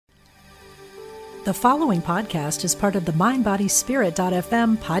The following podcast is part of the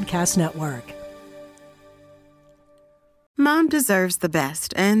MindBodySpirit.fm podcast network. Mom deserves the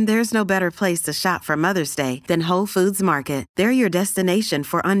best, and there's no better place to shop for Mother's Day than Whole Foods Market. They're your destination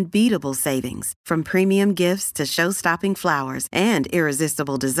for unbeatable savings, from premium gifts to show-stopping flowers and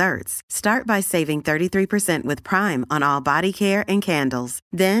irresistible desserts. Start by saving 33% with Prime on all body care and candles.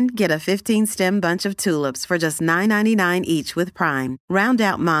 Then get a 15-stem bunch of tulips for just $9.99 each with Prime. Round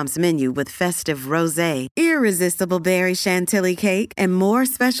out Mom's menu with festive rosé, irresistible berry chantilly cake, and more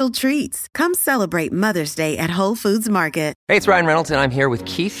special treats. Come celebrate Mother's Day at Whole Foods Market. Hey, it's Ryan Reynolds, and I'm here with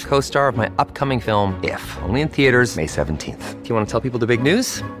Keith, co-star of my upcoming film, If, only in theaters May 17th. Do you want to tell people the big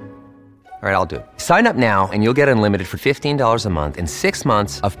news? All right, I'll do it. Sign up now and you'll get unlimited for $15 a month and 6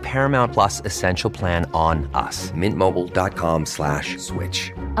 months of Paramount Plus Essential Plan on us.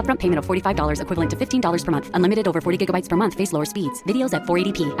 MintMobile.com/switch. Upfront payment of $45 equivalent to $15 per month. Unlimited over 40 gigabytes per month. Face lower speeds. Videos at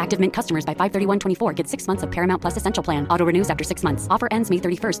 480p. Active Mint customers by 531.24 get 6 months of Paramount Plus Essential Plan. Auto renews after 6 months. Offer ends May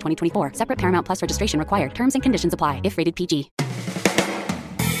 31st, 2024. Separate Paramount Plus registration required. Terms and conditions apply if rated PG.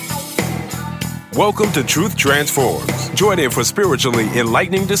 Welcome to Truth Transforms. Join in for spiritually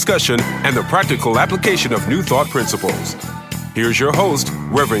enlightening discussion and the practical application of new thought principles. Here's your host,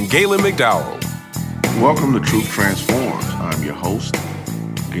 Reverend Galen McDowell. Welcome to Truth Transforms. I'm your host,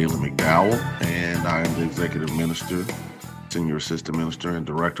 Galen McDowell, and I am the Executive Minister, Senior Assistant Minister, and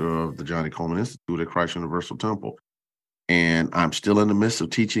Director of the Johnnie Colemon Institute at Christ Universal Temple. And I'm still in the midst of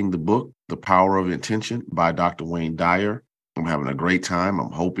teaching the book, The Power of Intention by Dr. Wayne Dyer. I'm having a great time.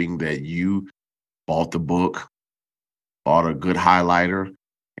 I'm hoping that you bought the book, bought a good highlighter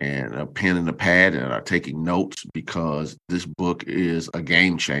and a pen and a pad, and are taking notes, because this book is a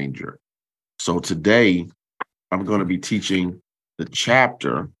game changer. So today I'm going to be teaching the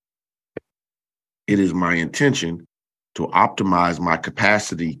chapter, It is my intention to optimize my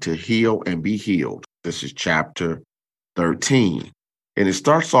capacity to heal and be healed. This is chapter 13. And it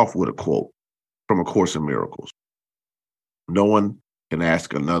starts off with a quote from A Course in Miracles. No one can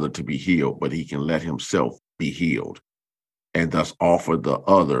ask another to be healed, but he can let himself be healed, and thus offer the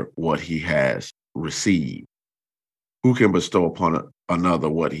other what he has received. Who can bestow upon another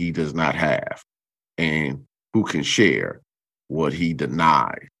what he does not have? And who can share what he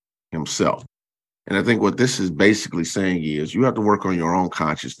denies himself? And I think what this is basically saying is you have to work on your own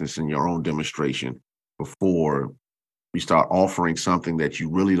consciousness and your own demonstration before you start offering something that you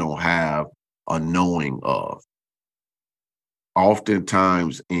really don't have a knowing of.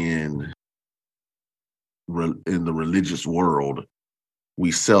 Oftentimes in the religious world,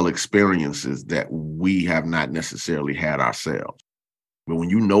 we sell experiences that we have not necessarily had ourselves. But when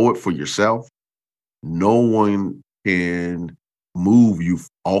you know it for yourself, no one can move you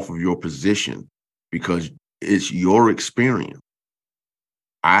off of your position, because it's your experience.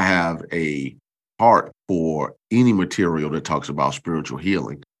 I have a heart for any material that talks about spiritual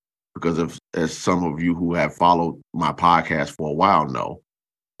healing, because as some of you who have followed my podcast for a while know,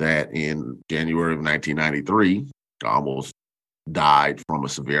 that in January of 1993, I almost died from a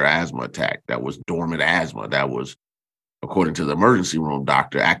severe asthma attack. That was dormant asthma. That was, according to the emergency room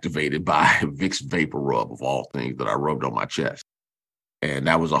doctor, activated by Vicks Vapor Rub, of all things, that I rubbed on my chest. And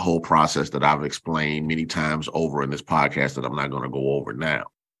that was a whole process that I've explained many times over in this podcast that I'm not going to go over now.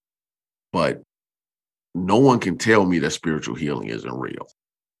 But no one can tell me that spiritual healing isn't real.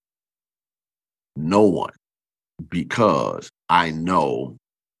 No one, because I know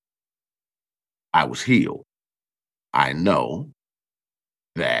I was healed. I know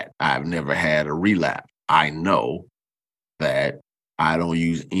that I've never had a relapse. I know that I don't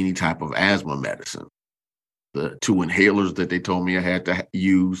use any type of asthma medicine. The 2 inhalers that they told me I had to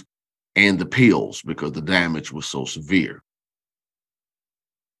use, and the pills, because the damage was so severe.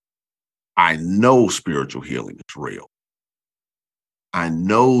 I know spiritual healing is real. I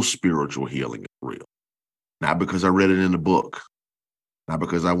know spiritual healing is real. Not because I read it in a book, not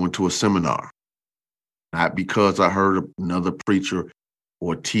because I went to a seminar, not because I heard another preacher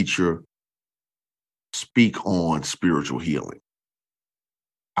or teacher speak on spiritual healing.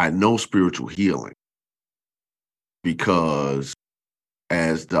 I know spiritual healing because,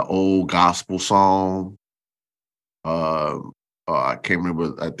 as the old gospel song, I can't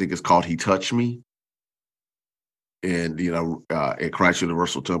remember, I think it's called He Touched Me. And, at Christ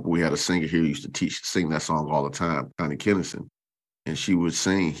Universal Temple, we had a singer here who used to sing that song all the time, Connie Kennison. And she would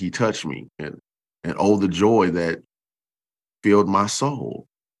sing, He Touched Me. And oh, the joy that filled my soul.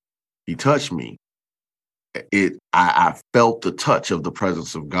 He touched me. I felt the touch of the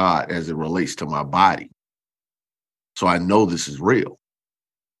presence of God as it relates to my body. So I know this is real.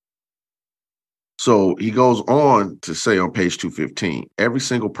 So he goes on to say on page 215, every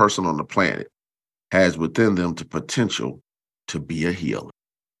single person on the planet has within them the potential to be a healer.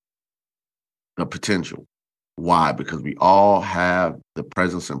 The potential. Why? Because we all have the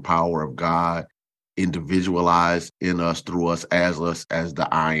presence and power of God individualized in us, through us, as the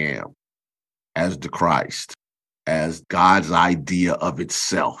I am, as the Christ, as God's idea of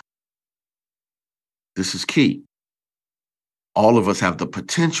itself. This is key. All of us have the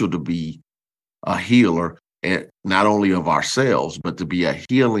potential to be a healer, and not only of ourselves, but to be a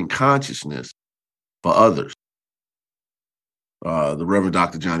healing consciousness for others. The Reverend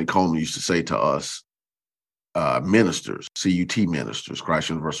Dr. Johnny Coleman used to say to us, ministers, CUT ministers, Christ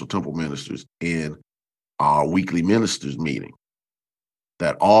Universal Temple ministers, in our weekly ministers meeting,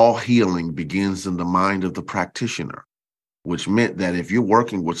 that all healing begins in the mind of the practitioner, which meant that if you're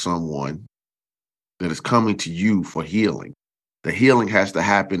working with someone that is coming to you for healing, the healing has to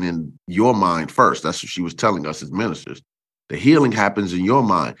happen in your mind first. That's what she was telling us as ministers. The healing happens in your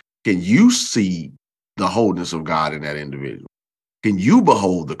mind. Can you see the wholeness of God in that individual? Can you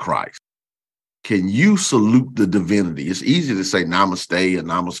behold the Christ? Can you salute the divinity? It's easy to say namaste and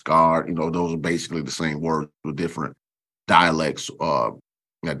namaskar. You know, those are basically the same word with different dialects.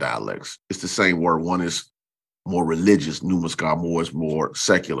 Not dialects. It's the same word. One is more religious, namaskar, more is more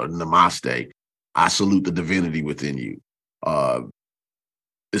secular, namaste. I salute the divinity within you.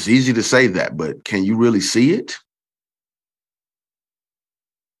 It's easy to say that, but can you really see it?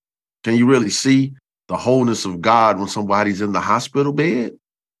 Can you really see the wholeness of God when somebody's in the hospital bed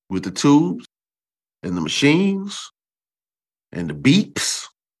with the tubes and the machines and the beeps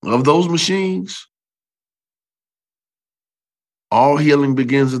of those machines? All healing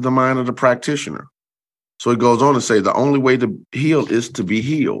begins in the mind of the practitioner. So he goes on to say the only way to heal is to be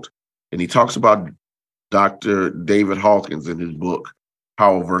healed. And he talks about Dr. David Hawkins in his book,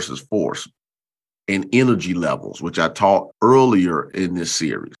 Power versus Force, and energy levels, which I taught earlier in this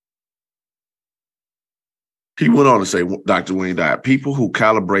series. He went on to say, Dr. Wayne Dyer, people who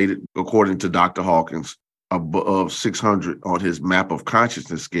calibrated, according to Dr. Hawkins, above 600 on his map of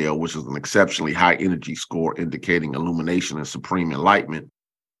consciousness scale, which is an exceptionally high energy score indicating illumination and supreme enlightenment,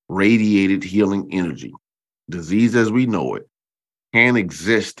 radiated healing energy. Disease as we know it can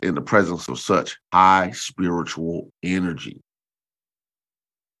exist in the presence of such high spiritual energy.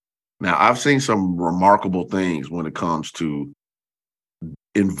 Now, I've seen some remarkable things when it comes to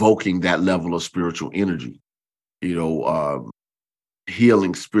invoking that level of spiritual energy. You know,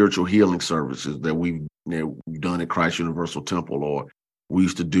 spiritual healing services that we've done at Christ Universal Temple, or we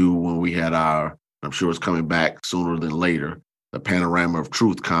used to do when we had I'm sure it's coming back sooner than later, the Panorama of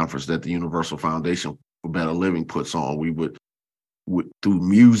Truth conference that the Universal Foundation for Better Living puts on. We would, through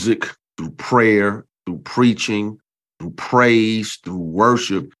music, through prayer, through preaching, through praise, through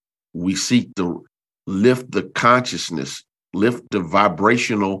worship, we seek to lift the consciousness, lift the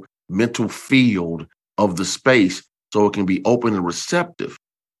vibrational mental field of the space so it can be open and receptive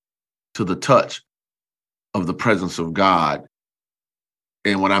to the touch of the presence of God.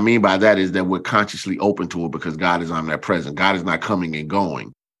 And what I mean by that is that we're consciously open to it because God is omnipresent. God is not coming and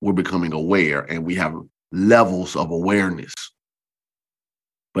going. We're becoming aware, and we have levels of awareness.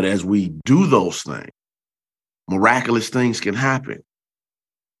 But as we do those things, miraculous things can happen.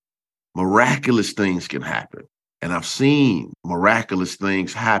 Miraculous things can happen. And I've seen miraculous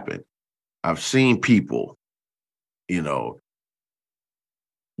things happen. I've seen people,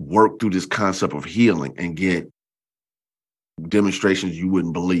 work through this concept of healing and get demonstrations you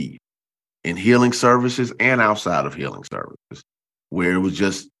wouldn't believe in healing services and outside of healing services, where it was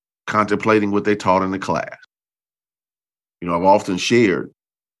just contemplating what they taught in the class. I've often shared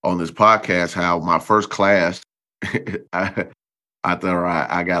on this podcast how my first class, after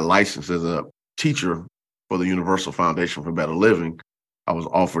I got licensed as a teacher for the Universal Foundation for Better Living, I was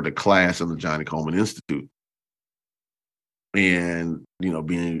offered a class in the Johnny Coleman Institute. And,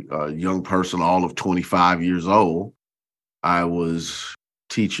 being a young person, all of 25 years old, I was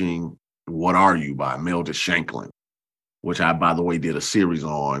teaching What Are You by Imelda Shanklin, which I, by the way, did a series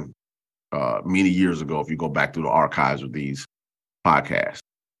on many years ago, if you go back through the archives of this podcast,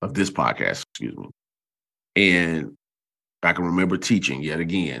 And I can remember teaching yet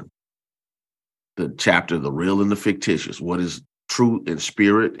again the chapter, The Real and the Fictitious, what is truth and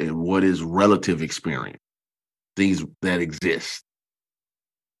spirit and what is relative experience, things that exist.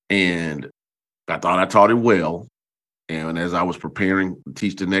 And I thought I taught it well. And as I was preparing to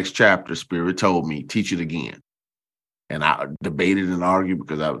teach the next chapter, Spirit told me, teach it again. And I debated and argued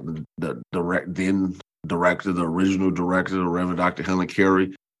because the original director, the Reverend Dr. Helen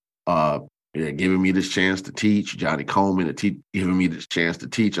Carey, giving me this chance to teach, Johnny Coleman giving me this chance to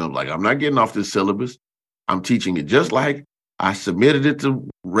teach. And I'm like, I'm not getting off this syllabus. I'm teaching it just like I submitted it to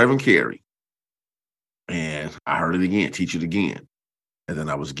Reverend Carey. And I heard it again, teach it again. And then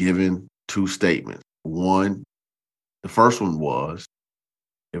I was given two statements. One, the first one was,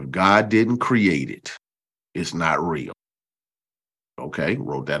 if God didn't create it, it's not real. Okay,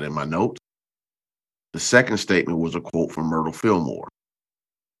 wrote that in my notes. The second statement was a quote from Myrtle Fillmore.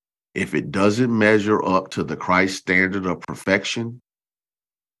 If it doesn't measure up to the Christ standard of perfection,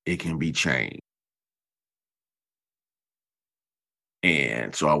 it can be changed.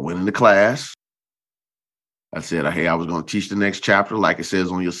 And so I went into class. I said, hey, I was going to teach the next chapter like it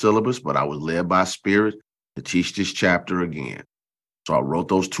says on your syllabus, but I was led by Spirit to teach this chapter again. So I wrote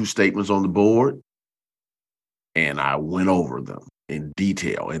those two statements on the board, and I went over them in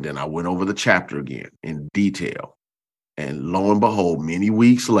detail. And then I went over the chapter again in detail. And lo and behold, many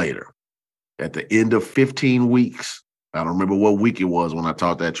weeks later, at the end of 15 weeks, I don't remember what week it was when I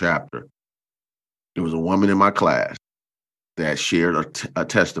taught that chapter, there was a woman in my class that shared a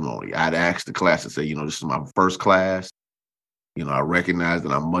testimony. I'd asked the class to say, this is my first class. I recognize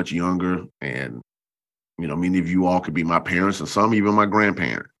that I'm much younger, and, many of you all could be my parents and some even my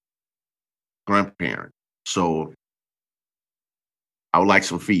grandparent. So I would like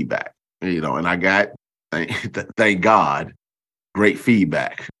some feedback, and I got, thank God, great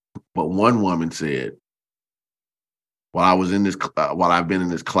feedback. But one woman said, while I've been in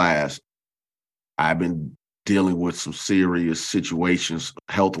this class, I've been dealing with some serious situations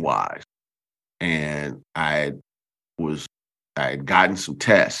health-wise. And I had gotten some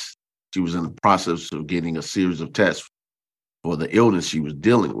tests. She was in the process of getting a series of tests for the illness she was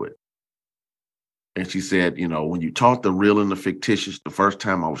dealing with. And she said, when you taught the real and the fictitious the first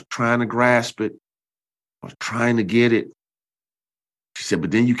time, I was trying to grasp it. I was trying to get it. She said,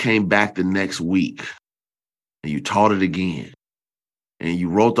 but then you came back the next week and you taught it again. And you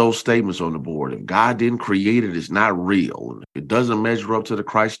wrote those statements on the board. If God didn't create it, it's not real. And if it doesn't measure up to the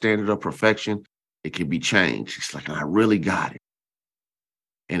Christ standard of perfection, it can be changed. She's like, I really got it.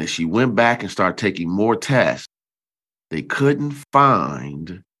 And as she went back and started taking more tests, they couldn't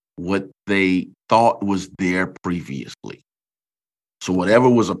find what they thought was there previously. So whatever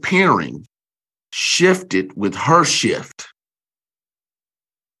was appearing shifted with her shift.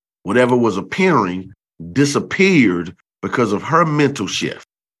 Whatever was appearing disappeared because of her mental shift.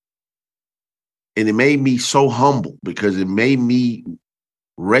 And it made me so humble because it made me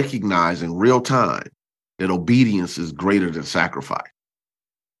recognize in real time that obedience is greater than sacrifice.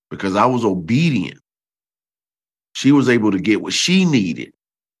 Because I was obedient, she was able to get what she needed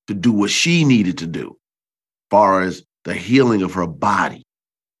to do what she needed to do, as far as the healing of her body.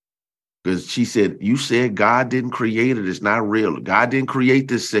 Because she said, you said God didn't create it. It's not real. God didn't create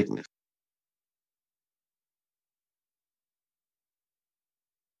this sickness.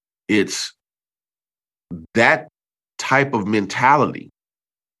 It's that type of mentality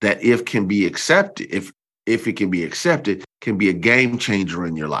that if it can be accepted, can be a game changer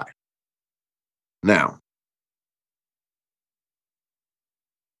in your life. Now,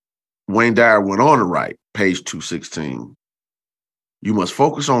 Wayne Dyer went on to write, page 216, you must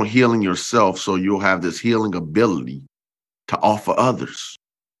focus on healing yourself so you'll have this healing ability to offer others.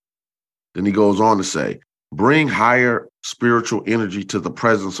 Then he goes on to say, bring higher spiritual energy to the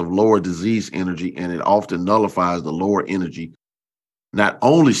presence of lower disease energy, and it often nullifies the lower energy. Not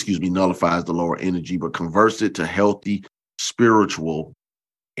only, nullifies the lower energy, but converts it to healthy spiritual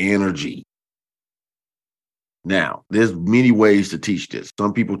energy. Now, there's many ways to teach this.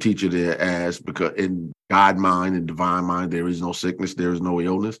 Some people teach it as, because in God mind and divine mind, there is no sickness, there is no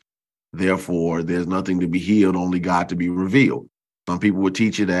illness. Therefore, there's nothing to be healed, only God to be revealed. Some people would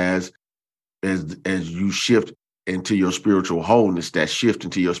teach it as you shift into your spiritual wholeness, that shift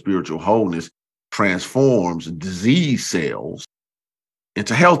into your spiritual wholeness transforms disease cells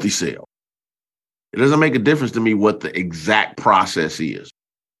into healthy cells. It doesn't make a difference to me what the exact process is.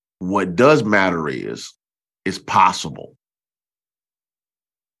 What does matter is it's possible.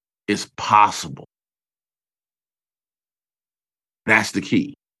 It's possible. That's the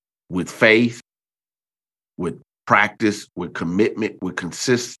key. With faith, with practice, with commitment, with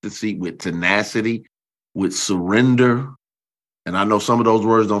consistency, with tenacity, with surrender. And I know some of those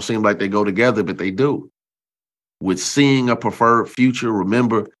words don't seem like they go together, but they do. With seeing a preferred future,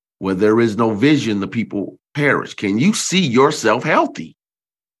 remember, where there is no vision, the people perish. Can you see yourself healthy?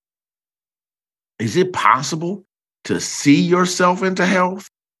 Is it possible to see yourself into health?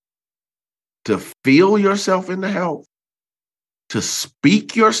 To feel yourself into health? To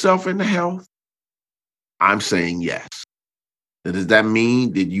speak yourself into health? I'm saying yes. Does that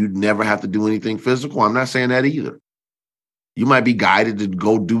mean that you'd never have to do anything physical? I'm not saying that either. You might be guided to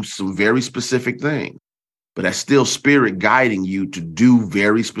go do some very specific things. but that's still spirit guiding you to do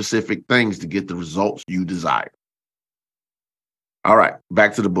very specific things to get the results you desire. All right,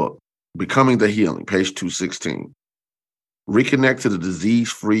 back to the book. Becoming the Healing, page 216. Reconnect to the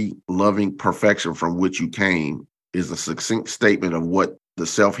disease-free, loving perfection from which you came is a succinct statement of what the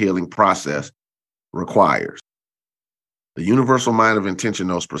self-healing process requires. The universal mind of intention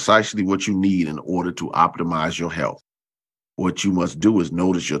knows precisely what you need in order to optimize your health. What you must do is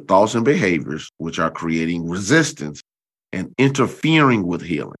notice your thoughts and behaviors, which are creating resistance and interfering with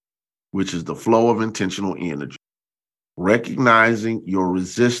healing, which is the flow of intentional energy. Recognizing your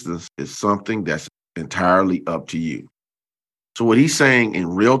resistance is something that's entirely up to you. So what he's saying in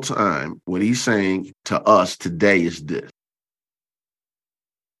real time, what he's saying to us today is this.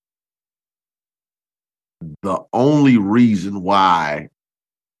 The only reason why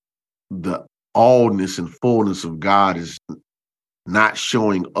the allness and fullness of God is not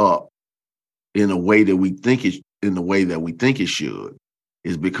showing up in a way that we think it should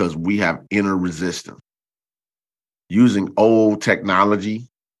is because we have inner resistance. Using old technology,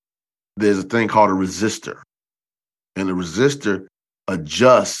 there's a thing called a resistor. And the resistor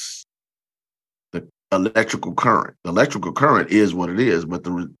adjusts the electrical current. The electrical current is what it is, but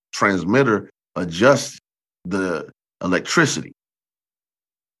the transmitter adjusts the electricity.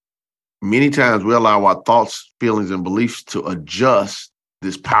 Many times we allow our thoughts, feelings, and beliefs to adjust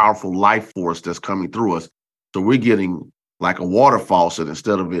this powerful life force that's coming through us. So we're getting like a water faucet.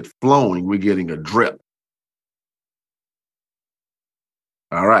 Instead of it flowing, we're getting a drip.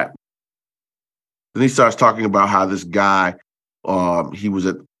 All right. Then he starts talking about how this guy he was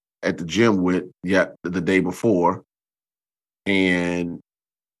at the gym with the day before, and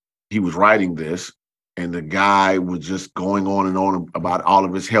he was writing this, and the guy was just going on and on about all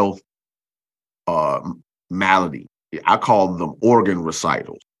of his health malady. I call them organ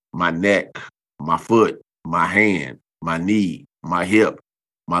recitals. My neck, my foot, my hand, my knee, my hip,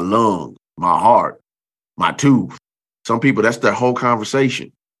 my lung, my heart, my tooth. Some people, that's their whole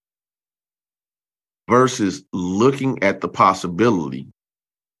conversation. Versus looking at the possibility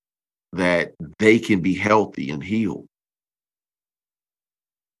that they can be healthy and healed.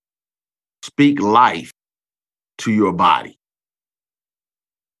 Speak life to your body.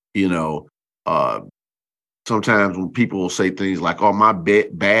 You know, sometimes when people will say things like, oh, my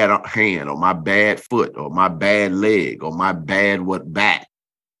bad hand, or my bad foot, or my bad leg, or my bad back.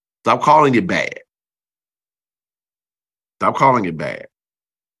 Stop calling it bad. Stop calling it bad.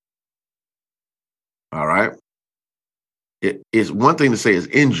 All right. It's one thing to say it's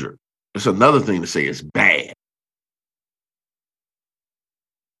injured. It's another thing to say it's bad.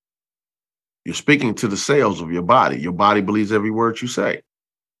 You're speaking to the cells of your body. Your body believes every word you say.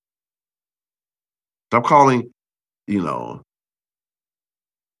 Stop calling,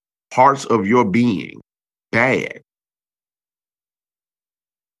 parts of your being bad.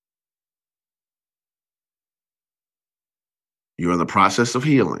 You're in the process of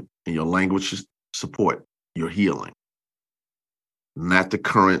healing, and your language should support your healing, not the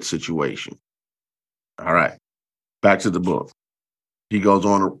current situation. All right, back to the book. He goes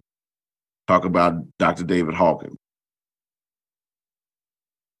on to talk about Dr. David Hawkins.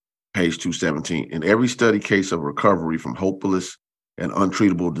 Page 217. In every study case of recovery from hopeless and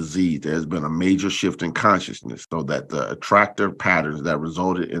untreatable disease, there has been a major shift in consciousness so that the attractor patterns that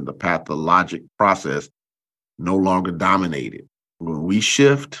resulted in the pathologic process no longer dominated. When we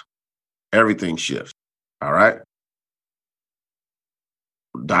shift, everything shifts. All right.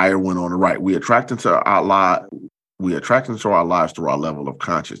 Dyer went on to write, we attract into our lives through our level of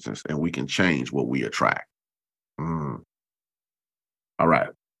consciousness, and we can change what we attract. All right.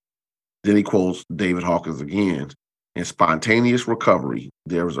 Then he quotes David Hawkins again. In spontaneous recovery,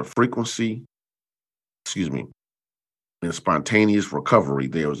 there is a frequency, in spontaneous recovery,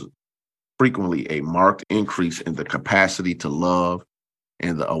 there is frequently a marked increase in the capacity to love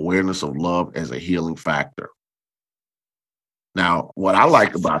and the awareness of love as a healing factor. Now, what I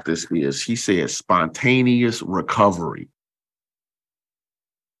like about this is he says spontaneous recovery.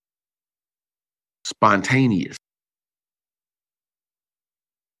 Spontaneous.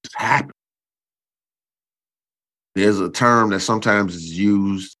 Just happen. There's a term that sometimes is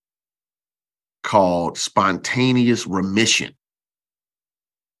used called spontaneous remission.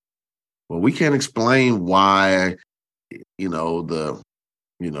 Well, we can't explain why, the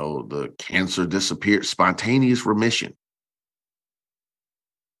cancer disappeared. Spontaneous remission.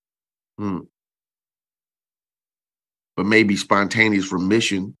 But maybe spontaneous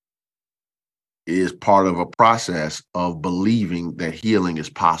remission is part of a process of believing that healing is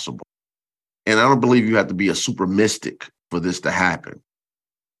possible. And I don't believe you have to be a super mystic for this to happen.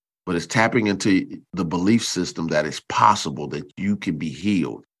 but it's tapping into the belief system that it's possible that you can be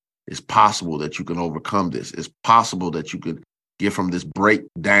healed. It's possible that you can overcome this. It's possible that you could get from this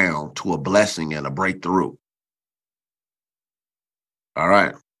breakdown to a blessing and a breakthrough. All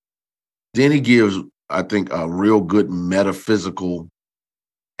right. Then he gives, I think, a real good metaphysical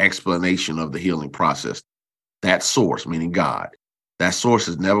explanation of the healing process. That source, meaning God, that source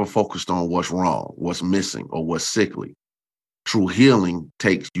is never focused on what's wrong, what's missing, or what's sickly. True healing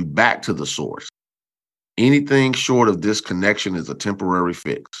takes you back to the source. Anything short of disconnection is a temporary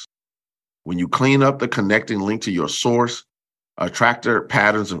fix. When you clean up the connecting link to your source, attractor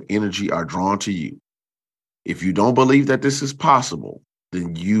patterns of energy are drawn to you. If you don't believe that this is possible,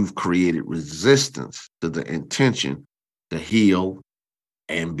 then you've created resistance to the intention to heal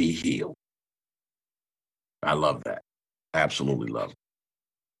and be healed. I love that. Absolutely love it.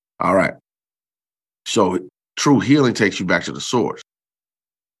 All right. So true healing takes you back to the source.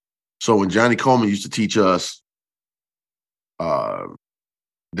 So when Johnny Coleman used to teach us that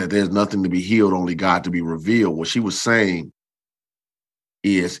there's nothing to be healed, only God to be revealed, what she was saying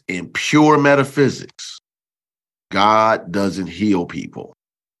is, in pure metaphysics, God doesn't heal people.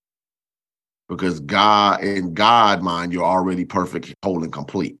 Because God, in God's mind, you're already perfect, whole, and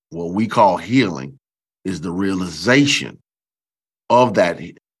complete. What we call healing is the realization of that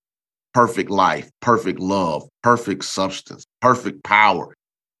perfect life, perfect love, perfect substance, perfect power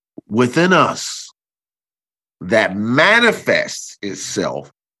within us that manifests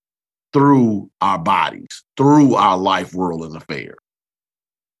itself through our bodies, through our life, world, and affair.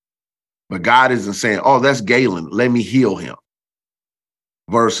 But God isn't saying, oh, that's Galen, let me heal him.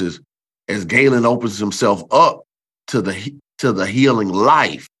 Versus, as Galen opens himself up to the healing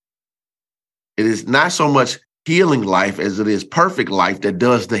life, it is not so much healing life as it is perfect life that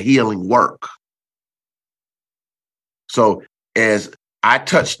does the healing work. So as I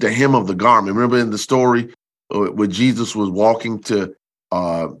touched the hem of the garment, remember in the story where Jesus was walking to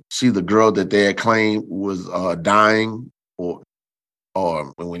see the girl that they had claimed was dying, or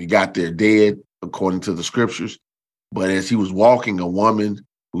when he got there dead, according to the scriptures. But as he was walking, a woman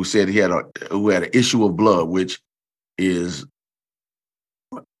who said who had an issue of blood, which is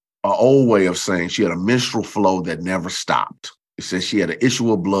an old way of saying she had a menstrual flow that never stopped. It says she had an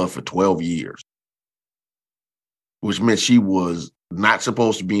issue of blood for 12 years, which meant she was not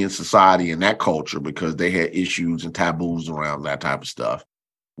supposed to be in society in that culture because they had issues and taboos around that type of stuff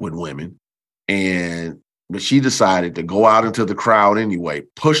with women. But she decided to go out into the crowd anyway,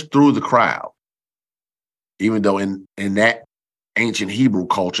 push through the crowd, even though in that ancient Hebrew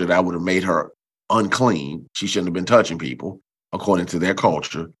culture, that would have made her unclean. She shouldn't have been touching people, according to their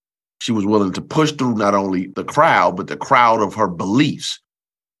culture. She was willing to push through not only the crowd, but the crowd of her beliefs,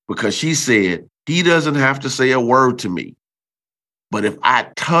 because she said, he doesn't have to say a word to me, but if I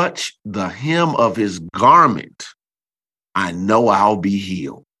touch the hem of his garment, I know I'll be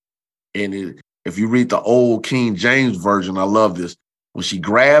healed. And if you read the old King James Version, I love this. When she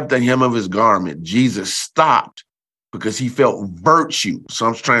grabbed the hem of his garment, Jesus stopped because he felt virtue.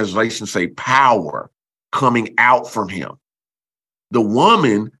 Some translations say power coming out from him. The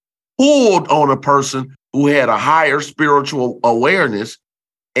woman pulled on a person who had a higher spiritual awareness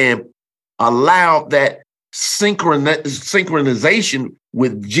and allowed that synchronization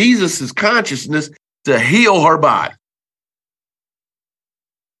with Jesus's consciousness to heal her body.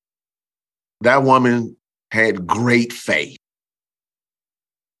 That woman had great faith.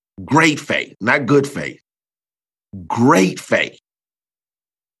 Great faith, not good faith. Great faith.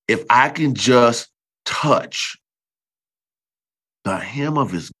 If I can just touch the hem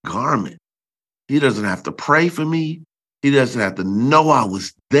of his garment, he doesn't have to pray for me. He doesn't have to know I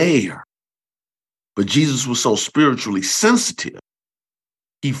was there. But Jesus was so spiritually sensitive.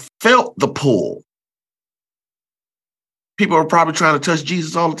 He felt the pull. People are probably trying to touch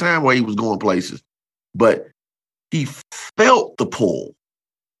Jesus all the time while he was going places, but he felt the pull.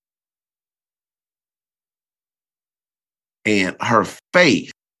 And her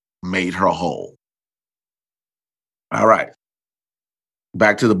faith made her whole. All right.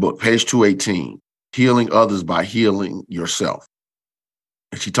 Back to the book, page 218, Healing Others by Healing Yourself.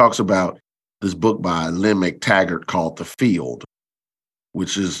 And she talks about this book by Lynn McTaggart called The Field,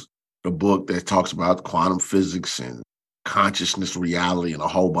 which is a book that talks about quantum physics and consciousness, reality, and a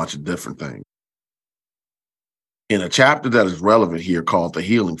whole bunch of different things. In a chapter that is relevant here called The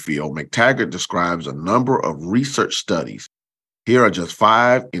Healing Field, McTaggart describes a number of research studies. Here are just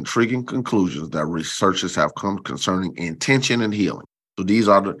 5 intriguing conclusions that researchers have come concerning intention and healing. So these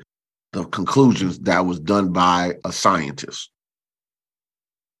are the conclusions that was done by a scientist.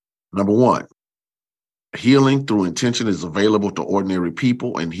 Number 1, Healing through intention is available to ordinary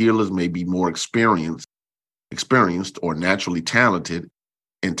people, and healers may be more experienced or naturally talented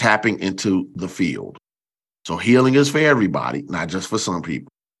in tapping into the field. So healing is for everybody, not just for some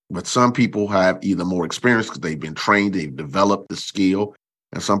people. But some people have either more experience because they've been trained, they've developed the skill,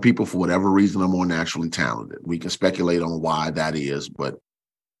 and some people, for whatever reason, are more naturally talented. We can speculate on why that is, but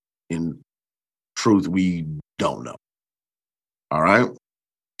in truth, we don't know. All right?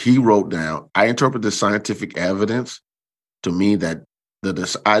 He wrote down, I interpret this scientific evidence to mean that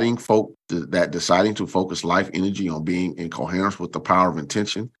deciding to focus life energy on being in coherence with the power of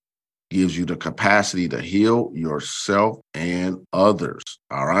intention gives you the capacity to heal yourself and others.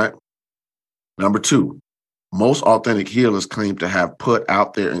 All right. Number 2, most authentic healers claim to have put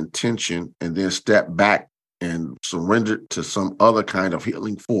out their intention and then stepped back and surrendered to some other kind of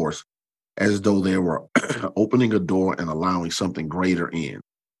healing force as though they were opening a door and allowing something greater in.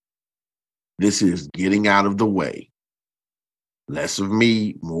 This is getting out of the way. Less of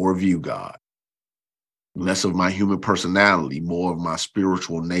me, more of you, God. Less of my human personality, more of my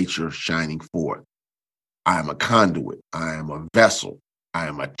spiritual nature shining forth. I am a conduit. I am a vessel. I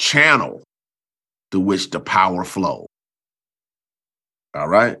am a channel through which the power flows. All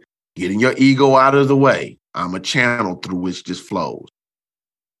right? Getting your ego out of the way. I'm a channel through which this flows.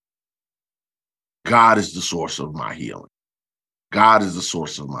 God is the source of my healing. God is the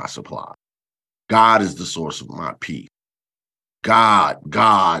source of my supply. God is the source of my peace. God,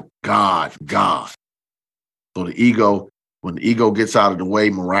 God, God, God. So when the ego gets out of the way,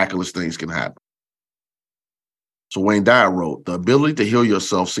 miraculous things can happen. So Wayne Dyer wrote, the ability to heal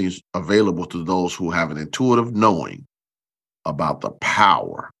yourself seems available to those who have an intuitive knowing about the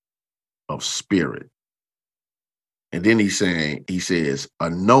power of spirit. And then he says, a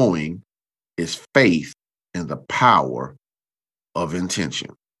knowing is faith in the power of intention.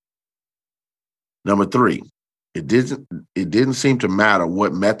 Number 3, it didn't seem to matter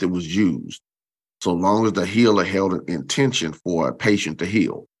what method was used, so long as the healer held an intention for a patient to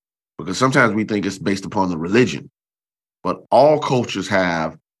heal. Because sometimes we think it's based upon the religion, but all cultures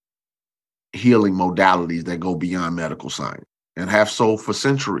have healing modalities that go beyond medical science and have so for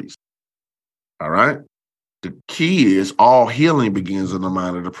centuries. All right? The key is all healing begins in the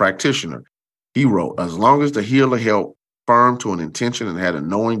mind of the practitioner. He wrote, as long as the healer held firm to an intention and had a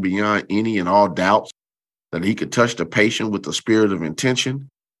knowing beyond any and all doubts that he could touch the patient with the spirit of intention,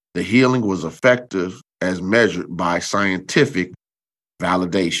 the healing was effective as measured by scientific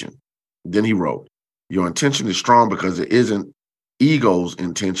validation. Then he wrote, your intention is strong because it isn't ego's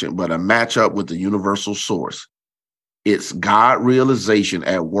intention, but a match up with the universal source. It's God realization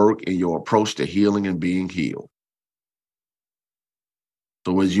at work in your approach to healing and being healed.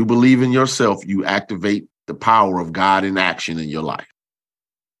 So as you believe in yourself, you activate the power of God in action in your life.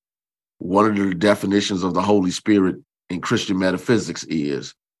 One of the definitions of the Holy Spirit in Christian metaphysics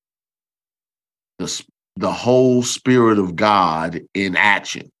is the whole Spirit of God in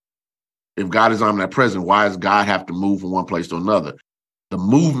action. If God is omnipresent, why does God have to move from one place to another? The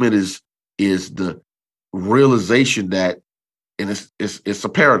movement is the realization that, and it's a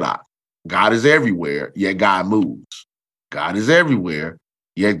paradox. God is everywhere, yet God moves. God is everywhere,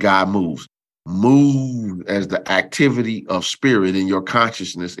 yet God moves. Move as the activity of spirit in your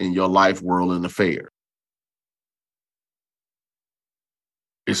consciousness, in your life, world, and affair.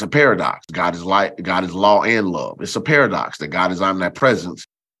 It's a paradox. God is light, God is law and love. It's a paradox that God is omnipresence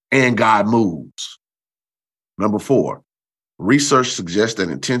and God moves. Number 4, research suggests that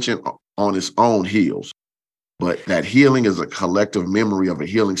intention on its own heals, but that healing is a collective memory of a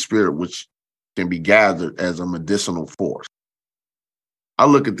healing spirit which can be gathered as a medicinal force. I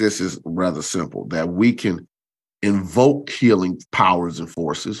look at this as rather simple, that we can invoke healing powers and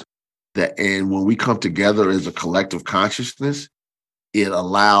forces, and when we come together as a collective consciousness, it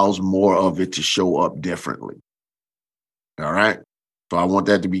allows more of it to show up differently. All right? So I want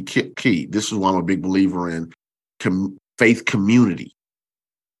that to be key. This is why I'm a big believer in faith community,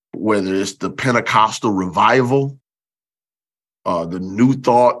 whether it's the Pentecostal revival, the New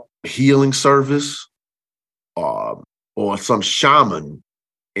Thought healing service, or some shaman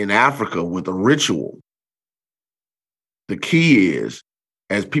in Africa with a ritual. The key is,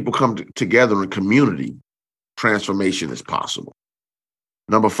 as people come together in community, transformation is possible.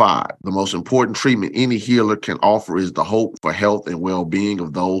 Number 5, the most important treatment any healer can offer is the hope for health and well-being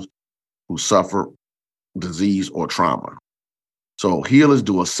of those who suffer disease or trauma. So healers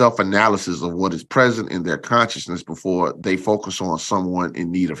do a self-analysis of what is present in their consciousness before they focus on someone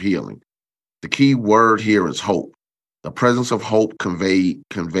in need of healing. The key word here is hope. The presence of hope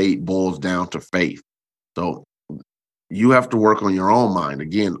conveyed boils down to faith. So you have to work on your own mind.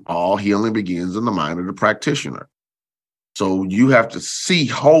 Again, all healing begins in the mind of the practitioner. So you have to see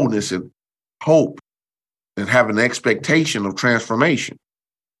wholeness and hope and have an expectation of transformation.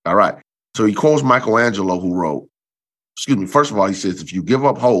 All right. So he quotes Michelangelo, who wrote, first of all, he says, if you give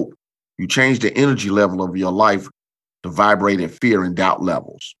up hope, you change the energy level of your life to vibrate at fear and doubt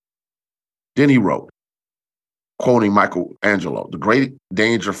levels. Then he wrote, quoting Michelangelo, the great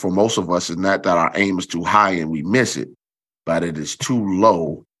danger for most of us is not that our aim is too high and we miss it, but it is too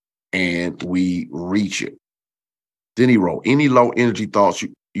low and we reach it. Then he wrote, any low energy thoughts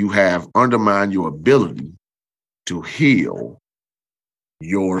you have undermine your ability to heal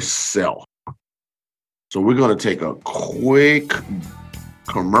yourself. So we're going to take a quick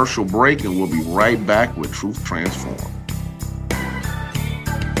commercial break and we'll be right back with Truth Transformed.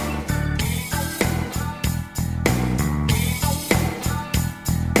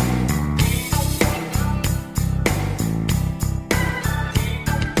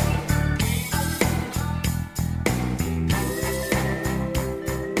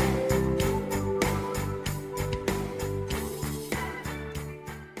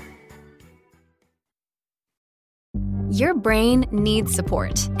 Your brain needs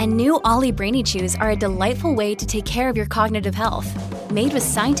support, and new Ollie Brainy Chews are a delightful way to take care of your cognitive health. Made with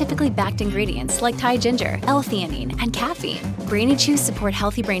scientifically backed ingredients like Thai ginger, L-theanine, and caffeine, Brainy Chews support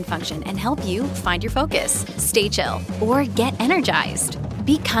healthy brain function and help you find your focus, stay chill, or get energized.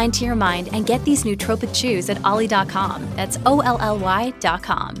 Be kind to your mind and get these nootropic chews at ollie.com. That's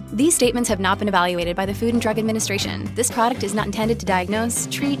OLLY.com. These statements have not been evaluated by the Food and Drug Administration. This product is not intended to diagnose,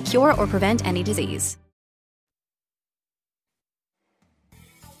 treat, cure, or prevent any disease.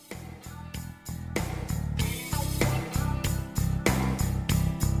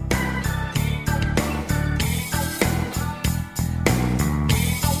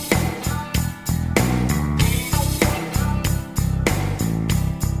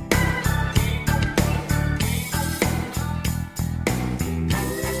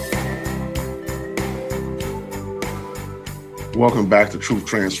 Welcome back to Truth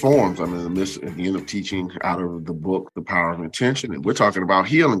Transforms. I'm in the midst at the end of teaching out of the book, The Power of Intention, and we're talking about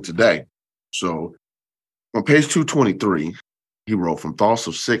healing today. So on page 223, he wrote, from thoughts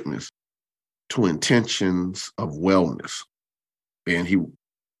of sickness to intentions of wellness. And he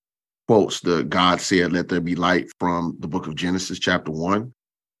quotes the God said, let there be light from the book of Genesis, chapter 1.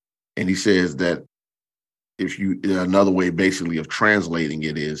 And he says that another way basically of translating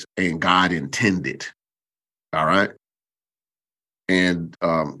it is, and God intended. All right. And,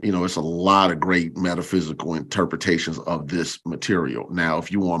 it's a lot of great metaphysical interpretations of this material. Now,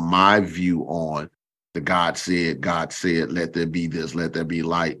 if you want my view on the God said, let there be this, let there be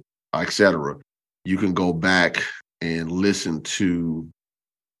light, etc., you can go back and listen to,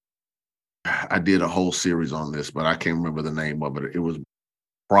 I did a whole series on this, but I can't remember the name of it. It was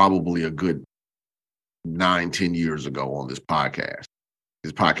probably a good 9-10 years ago on this podcast.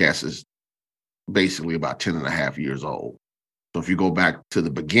 This podcast is basically about 10 and a half years old. So if you go back to the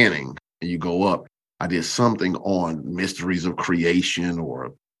beginning and you go up, I did something on mysteries of creation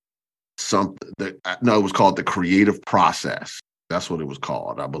or something. It was called the creative process. That's what it was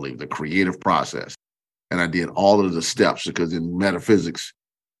called, I believe, the creative process. And I did all of the steps because in metaphysics,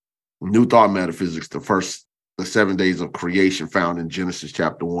 New Thought metaphysics, the 7 days of creation found in Genesis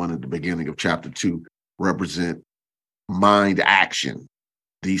chapter 1 and the beginning of chapter 2 represent mind action,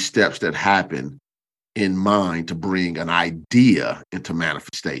 these steps that happen in mind to bring an idea into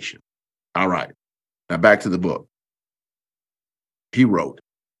manifestation. All right. Now back to the book. He wrote,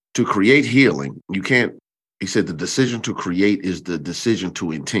 to create healing, he said the decision to create is the decision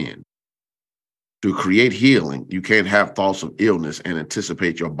to intend. To create healing, you can't have thoughts of illness and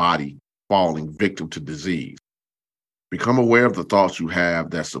anticipate your body falling victim to disease. Become aware of the thoughts you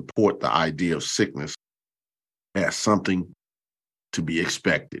have that support the idea of sickness as something to be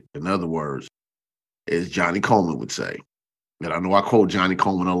expected. In other words, as Johnny Coleman would say, and I know I quote Johnny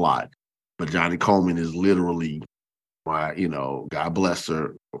Coleman a lot, but Johnny Coleman is literally my, God bless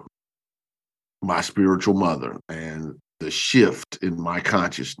her, my spiritual mother, and the shift in my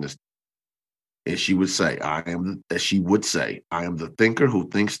consciousness. And she would say, I am the thinker who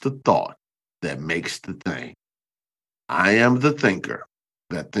thinks the thought that makes the thing. I am the thinker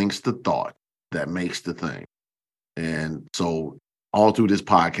that thinks the thought that makes the thing. And so all through this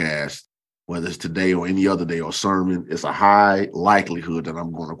podcast, whether it's today or any other day or sermon, it's a high likelihood that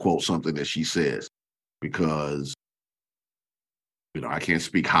I'm going to quote something that she says because, I can't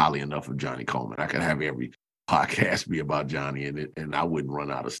speak highly enough of Johnny Coleman. I could have every podcast be about Johnny and I wouldn't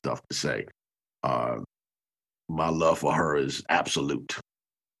run out of stuff to say. My love for her is absolute.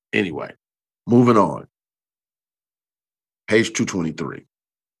 Anyway, moving on. Page 223.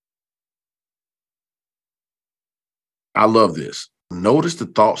 I love this. Notice the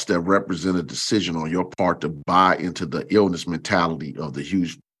thoughts that represent a decision on your part to buy into the illness mentality of the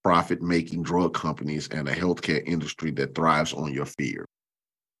huge profit-making drug companies and a healthcare industry that thrives on your fear.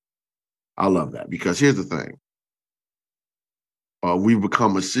 I love that because here's the thing. We've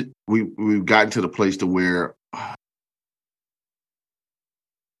gotten to the place to where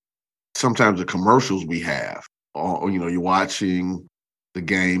sometimes the commercials we have, you're watching the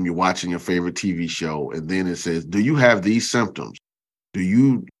game, you're watching your favorite TV show, and then it says, do you have these symptoms? Do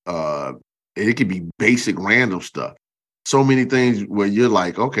you, it could be basic random stuff. So many things where you're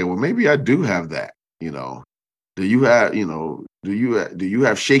like, okay, well, maybe I do have that, Do you have, do you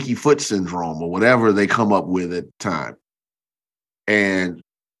have shaky foot syndrome or whatever they come up with at the time? And,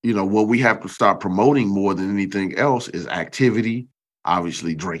 what we have to start promoting more than anything else is activity,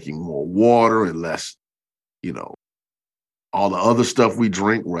 obviously drinking more water and less, all the other stuff we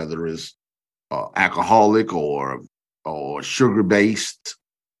drink, whether it's alcoholic or sugar-based,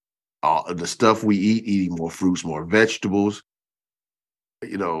 the stuff we eat, eating more fruits, more vegetables.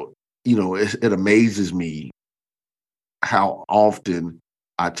 It amazes me how often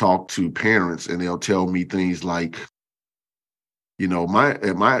I talk to parents and they'll tell me things like,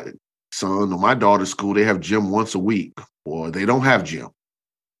 at my son or my daughter's school, they have gym once a week, or they don't have gym.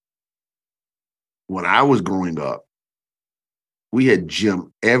 When I was growing up, we had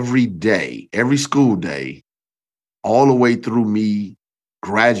gym every day, every school day, all the way through me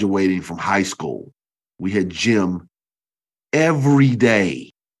graduating from high school. We had gym every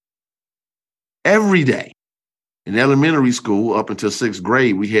day. Every day. In elementary school, up until 6th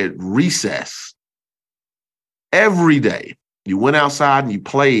grade, we had recess every day. You went outside and you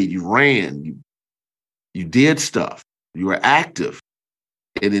played, you ran, you did stuff, you were active.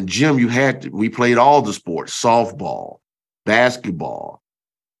 And in gym, we played all the sports, softball, basketball,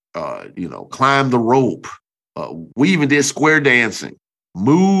 climb the rope. We even did square dancing.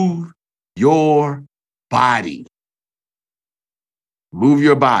 Move your body. Move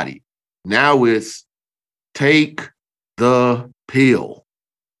your body. Now it's take the pill.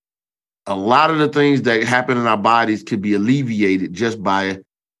 A lot of the things that happen in our bodies could be alleviated just by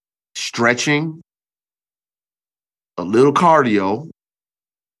stretching, a little cardio,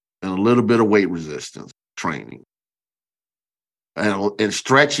 and a little bit of weight resistance training. And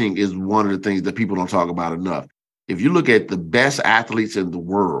stretching is one of the things that people don't talk about enough. If you look at the best athletes in the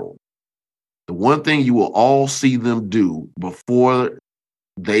world, the one thing you will all see them do before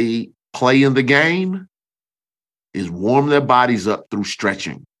they play in the game is warm their bodies up through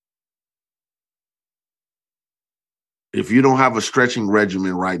stretching. If you don't have a stretching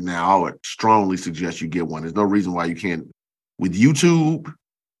regimen right now, I would strongly suggest you get one. There's no reason why you can't. With YouTube,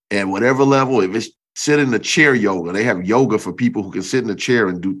 at whatever level, if it's sit in the chair yoga, they have yoga for people who can sit in a chair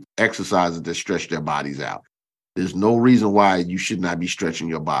and do exercises that stretch their bodies out. There's no reason why you should not be stretching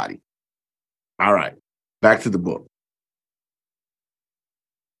your body. All right, back to the book.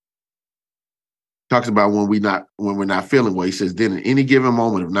 Talks about when we're not feeling well. He says, then in any given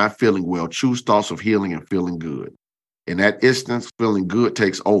moment of not feeling well, choose thoughts of healing and feeling good. In that instance, feeling good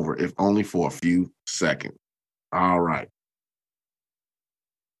takes over, if only for a few seconds. All right.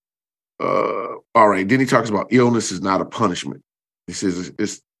 All right. Then he talks about illness is not a punishment. He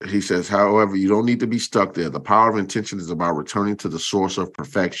says, however, you don't need to be stuck there. The power of intention is about returning to the source of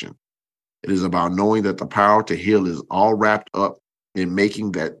perfection. It is about knowing that the power to heal is all wrapped up in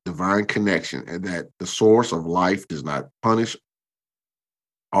making that divine connection, and that the source of life does not punish,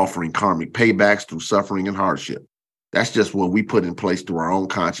 offering karmic paybacks through suffering and hardship. That's just what we put in place through our own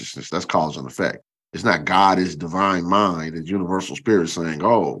consciousness. That's cause and effect. It's not God, is divine mind, is universal spirit saying,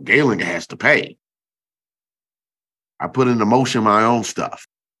 oh, Galen has to pay. I put into motion my own stuff.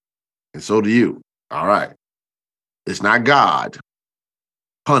 And so do you. All right. It's not God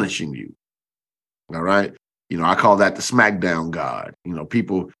punishing you. All right. I call that the smackdown God.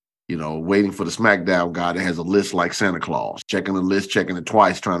 People, waiting for the smackdown God that has a list like Santa Claus, checking the list, checking it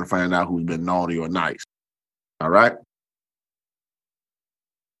twice, trying to find out who's been naughty or nice. All right.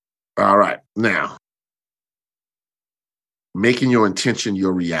 All right. Now, making your intention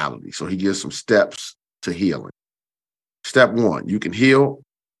your reality. So he gives some steps to healing. Step 1, you can heal.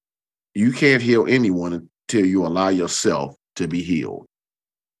 You can't heal anyone until you allow yourself to be healed.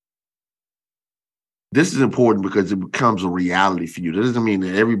 This is important because it becomes a reality for you. That doesn't mean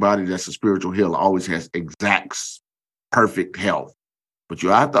that everybody that's a spiritual healer always has exact, perfect health. But you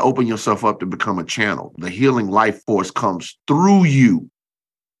have to open yourself up to become a channel. The healing life force comes through you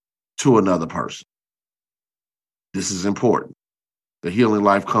to another person. This is important. The healing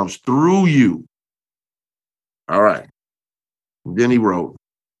life comes through you. All right. Then he wrote,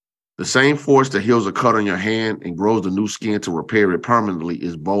 the same force that heals a cut on your hand and grows the new skin to repair it permanently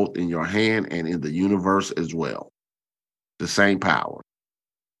is both in your hand and in the universe as well. The same power.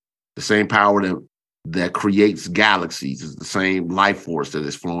 The same power that creates galaxies is the same life force that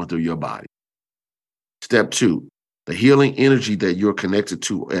is flowing through your body. Step 2, the healing energy that you're connected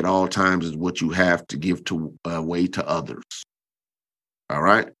to at all times is what you have to give away to others. All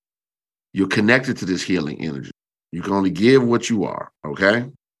right? You're connected to this healing energy. You can only give what you are, okay?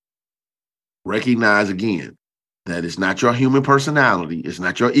 Recognize again that it's not your human personality, it's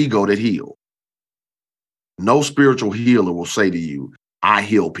not your ego that heals. No spiritual healer will say to you, I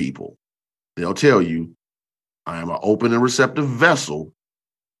heal people. They'll tell you, I am an open and receptive vessel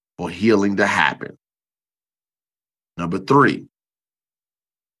for healing to happen. Number 3,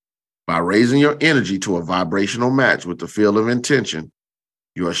 by raising your energy to a vibrational match with the field of intention,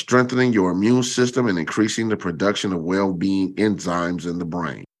 you are strengthening your immune system and increasing the production of well-being enzymes in the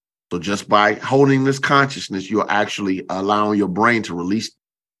brain. So just by holding this consciousness, you're actually allowing your brain to release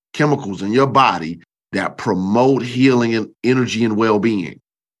chemicals in your body that promote healing and energy and well-being.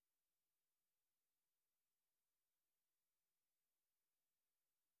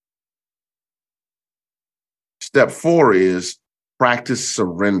 Step 4 is practice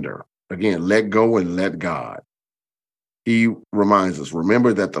surrender. Again, let go and let God. He reminds us,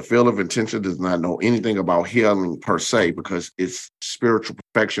 remember that the field of intention does not know anything about healing per se because it's spiritual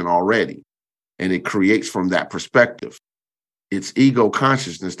perfection already, and it creates from that perspective. It's ego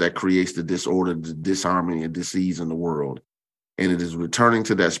consciousness that creates the disorder, the disharmony, and disease in the world. And it is returning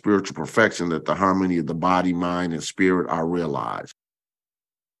to that spiritual perfection that the harmony of the body, mind, and spirit are realized.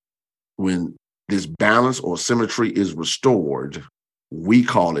 When this balance or symmetry is restored, we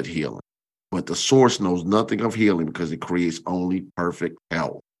call it healing. But the source knows nothing of healing because it creates only perfect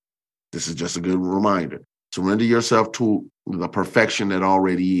health. This is just a good reminder. Surrender yourself to the perfection that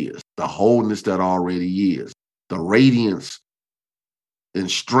already is, the wholeness that already is, the radiance and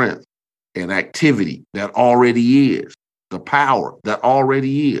strength and activity that already is, the power that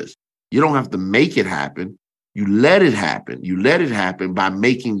already is. You don't have to make it happen. You let it happen. You let it happen by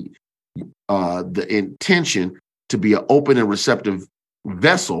making the intention to be an open and receptive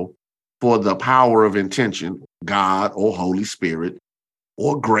vessel for the power of intention, God or Holy Spirit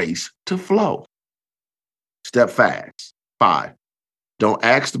or grace to flow. Step 5, don't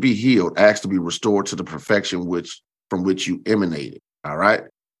ask to be healed, ask to be restored to the perfection from which you emanated. All right.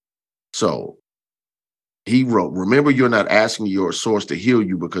 So he wrote, remember, you're not asking your source to heal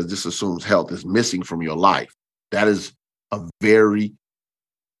you because this assumes health is missing from your life. That is a very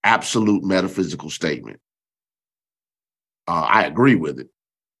absolute metaphysical statement. I agree with it.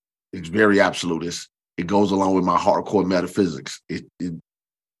 It's very absolute. It goes along with my hardcore metaphysics.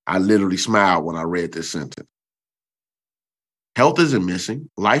 I literally smiled when I read this sentence. Health isn't missing.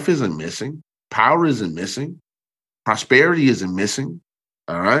 Life isn't missing. Power isn't missing. Prosperity isn't missing.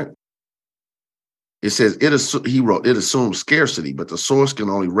 All right. It says, he wrote, it assumes scarcity, but the source can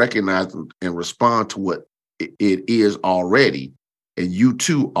only recognize and respond to what it is already. And you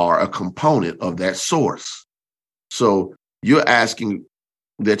too are a component of that source. So you're asking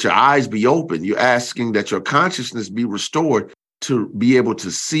that your eyes be open. You're asking that your consciousness be restored to be able to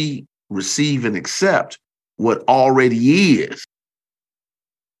see, receive, and accept what already is.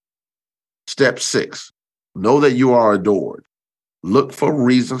 Step 6, know that you are adored. Look for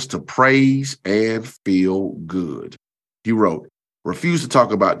reasons to praise and feel good. He wrote, refuse to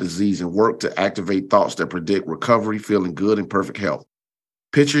talk about disease and work to activate thoughts that predict recovery, feeling good, and perfect health.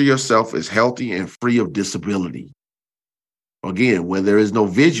 Picture yourself as healthy and free of disability. Again, where there is no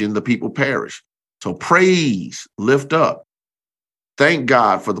vision, the people perish. So praise, lift up. Thank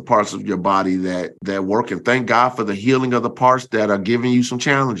God for the parts of your body that work, and thank God for the healing of the parts that are giving you some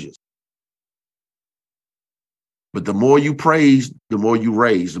challenges. But the more you praise, the more you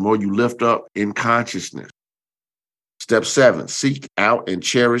raise, the more you lift up in consciousness. Step 7, seek out and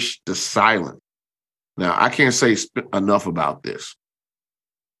cherish the silence. Now, I can't say enough about this.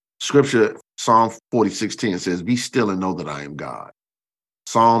 Scripture, Psalm 46:10 says, be still and know that I am God.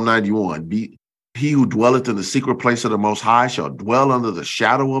 Psalm 91, he who dwelleth in the secret place of the Most High shall dwell under the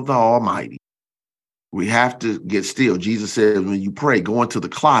shadow of the Almighty. We have to get still. Jesus said, when you pray, go into the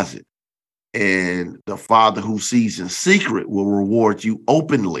closet, and the Father who sees in secret will reward you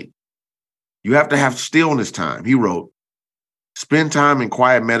openly. You have to have stillness time. He wrote, spend time in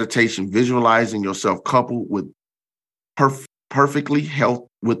quiet meditation, visualizing yourself coupled with the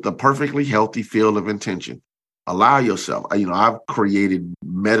perfectly healthy field of intention. Allow yourself. I've created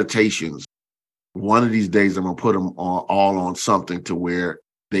meditations. One of these days, I'm going to put them all on something to where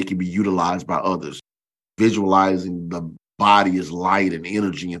they can be utilized by others. Visualizing the body is light and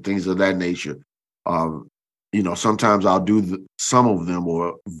energy and things of that nature. Sometimes I'll do some of them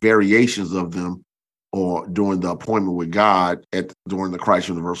or variations of them, or during the appointment with God during the Christ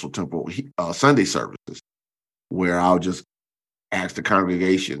Universal Temple Sunday services, where I'll just ask the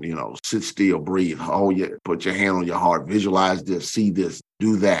congregation, sit still, breathe, put your hand on your heart, visualize this, see this,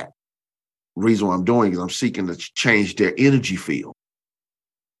 do that. The reason why I'm doing is I'm seeking to change their energy field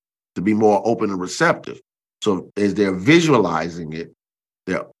to be more open and receptive. So as they're visualizing it,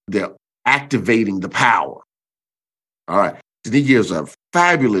 they're activating the power. All right. So he gives a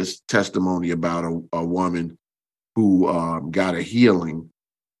fabulous testimony about a woman who got a healing,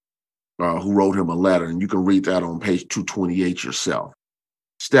 who wrote him a letter, and you can read that on page 228 yourself.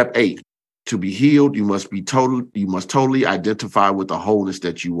 Step 8, to be healed, you must totally identify with the wholeness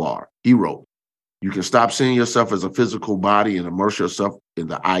that you are. He wrote, you can stop seeing yourself as a physical body and immerse yourself in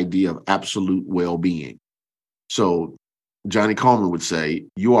the idea of absolute well-being. So Johnny Coleman would say,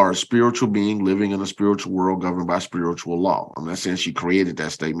 you are a spiritual being living in a spiritual world governed by spiritual law. I'm not saying she created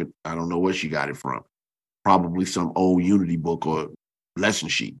that statement. I don't know where she got it from. Probably some old Unity book or lesson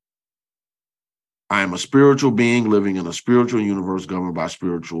sheet. I am a spiritual being living in a spiritual universe governed by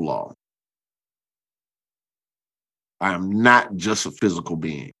spiritual law. I am not just a physical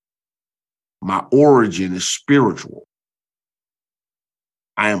being. My origin is spiritual.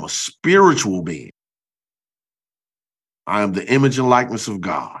 I am a spiritual being. I am the image and likeness of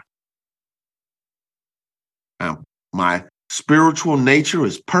God. My spiritual nature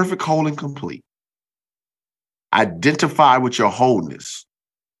is perfect, whole, and complete. Identify with your wholeness,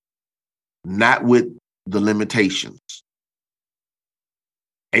 not with the limitations.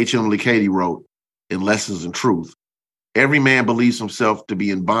 H.M. Lee Cady wrote in Lessons in Truth, every man believes himself to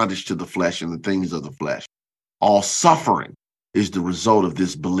be in bondage to the flesh and the things of the flesh. All suffering is the result of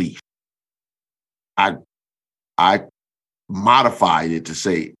this belief. I modified it to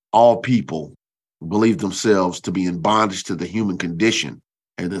say all people believe themselves to be in bondage to the human condition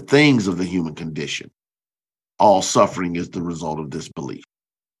and the things of the human condition. All suffering is the result of this belief.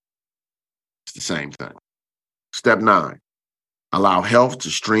 It's the same thing. Step 9, allow health to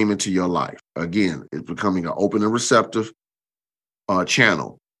stream into your life. Again, it's becoming an open and receptive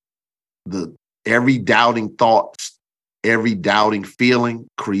channel. Every doubting thought, every doubting feeling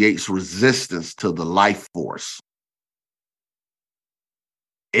creates resistance to the life force.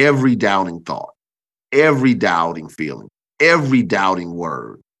 Every doubting thought, every doubting feeling, every doubting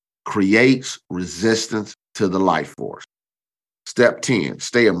word creates resistance to the life force. Step 10,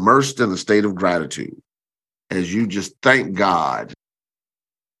 stay immersed in a state of gratitude as you just thank God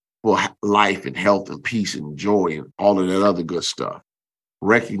for life and health and peace and joy and all of that other good stuff.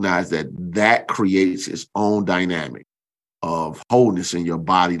 Recognize that creates its own dynamic of wholeness in your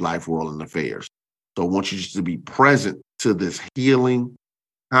body, life, world, and affairs. So I want you just to be present to this healing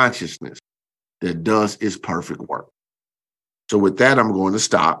consciousness that does its perfect work. So with that, I'm going to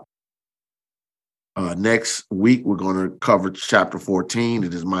stop. Next week, we're going to cover chapter 14.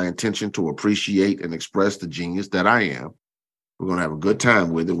 It is my intention to appreciate and express the genius that I am. We're going to have a good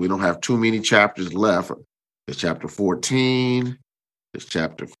time with it. We don't have too many chapters left. It's chapter 14. It's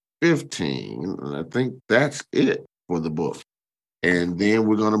chapter 15. And I think that's it for the book. And then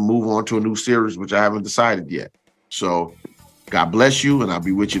we're going to move on to a new series, which I haven't decided yet. So God bless you, and I'll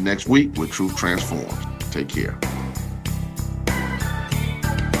be with you next week with Truth Transforms. Take care.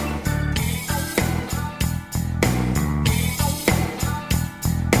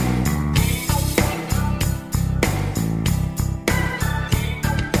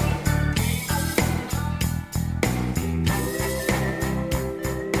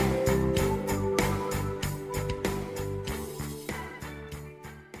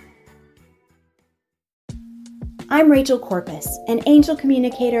 I'm Rachel Corpus, an angel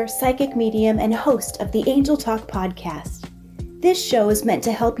communicator, psychic medium, and host of the Angel Talk podcast. This show is meant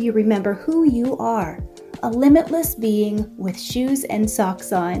to help you remember who you are, a limitless being with shoes and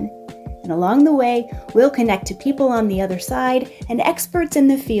socks on. And along the way, we'll connect to people on the other side and experts in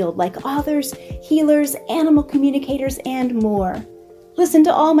the field like authors, healers, animal communicators, and more. Listen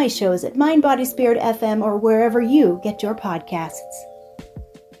to all my shows at Mind Body Spirit FM or wherever you get your podcasts.